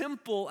as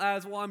simple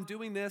as, well, I'm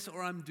doing this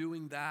or I'm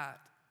doing that.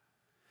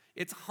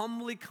 It's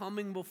humbly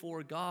coming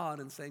before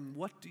God and saying,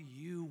 what do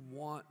you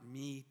want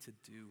me to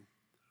do?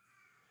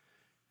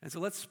 And so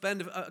let's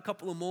spend a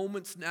couple of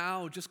moments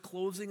now just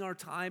closing our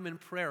time in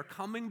prayer,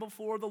 coming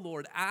before the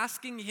Lord,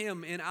 asking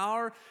Him in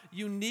our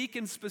unique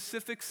and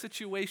specific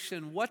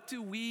situation, what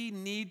do we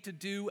need to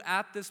do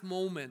at this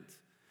moment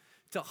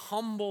to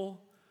humble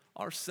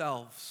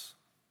ourselves?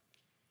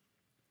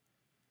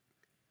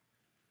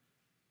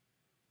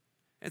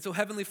 And so,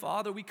 Heavenly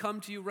Father, we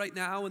come to you right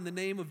now in the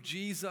name of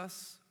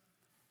Jesus.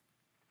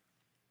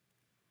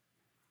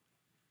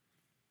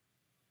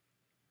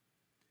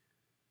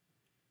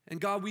 And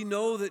God, we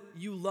know that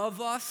you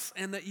love us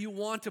and that you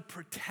want to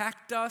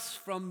protect us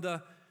from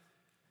the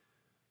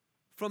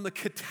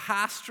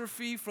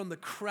catastrophe, from the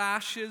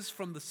crashes,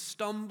 from the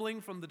stumbling,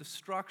 from the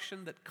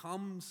destruction that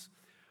comes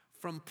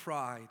from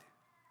pride.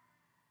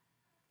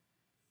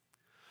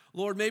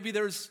 Lord, maybe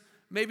there's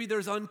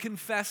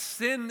unconfessed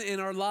sin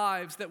in our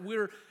lives that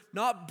we're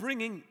not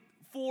bringing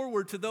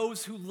forward to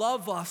those who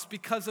love us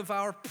because of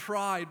our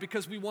pride,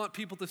 because we want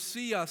people to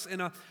see us in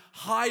a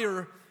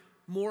higher,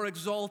 more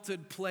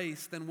exalted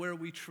place than where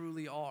we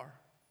truly are.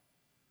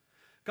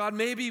 God,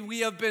 maybe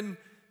we have been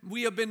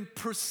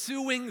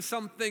pursuing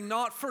something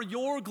not for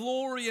your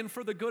glory and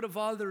for the good of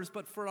others,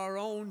 but for our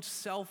own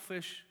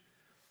selfish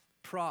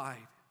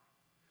pride.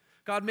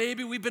 God,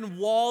 maybe we've been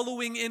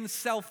wallowing in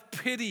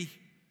self-pity.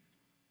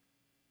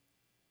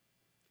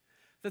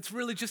 That's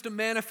really just a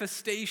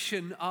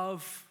manifestation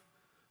of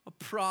a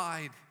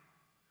pride.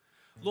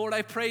 Lord,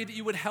 I pray that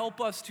you would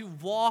help us to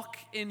walk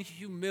in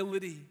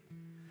humility,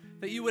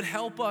 that you would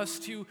help us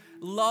to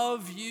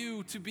love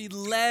you, to be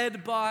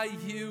led by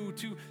you,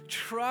 to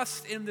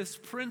trust in this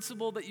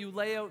principle that you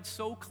lay out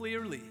so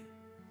clearly,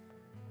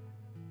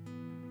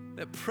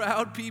 that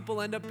proud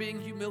people end up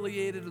being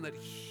humiliated and that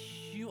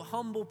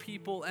humble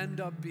people end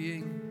up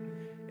being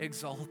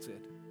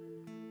exalted.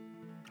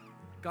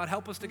 God,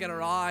 help us to get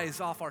our eyes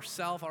off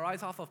ourselves, our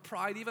eyes off of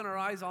pride, even our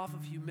eyes off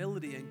of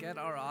humility, and get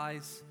our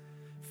eyes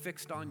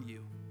fixed on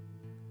you.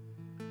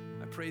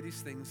 I pray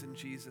these things in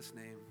Jesus'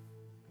 name.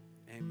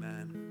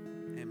 Amen.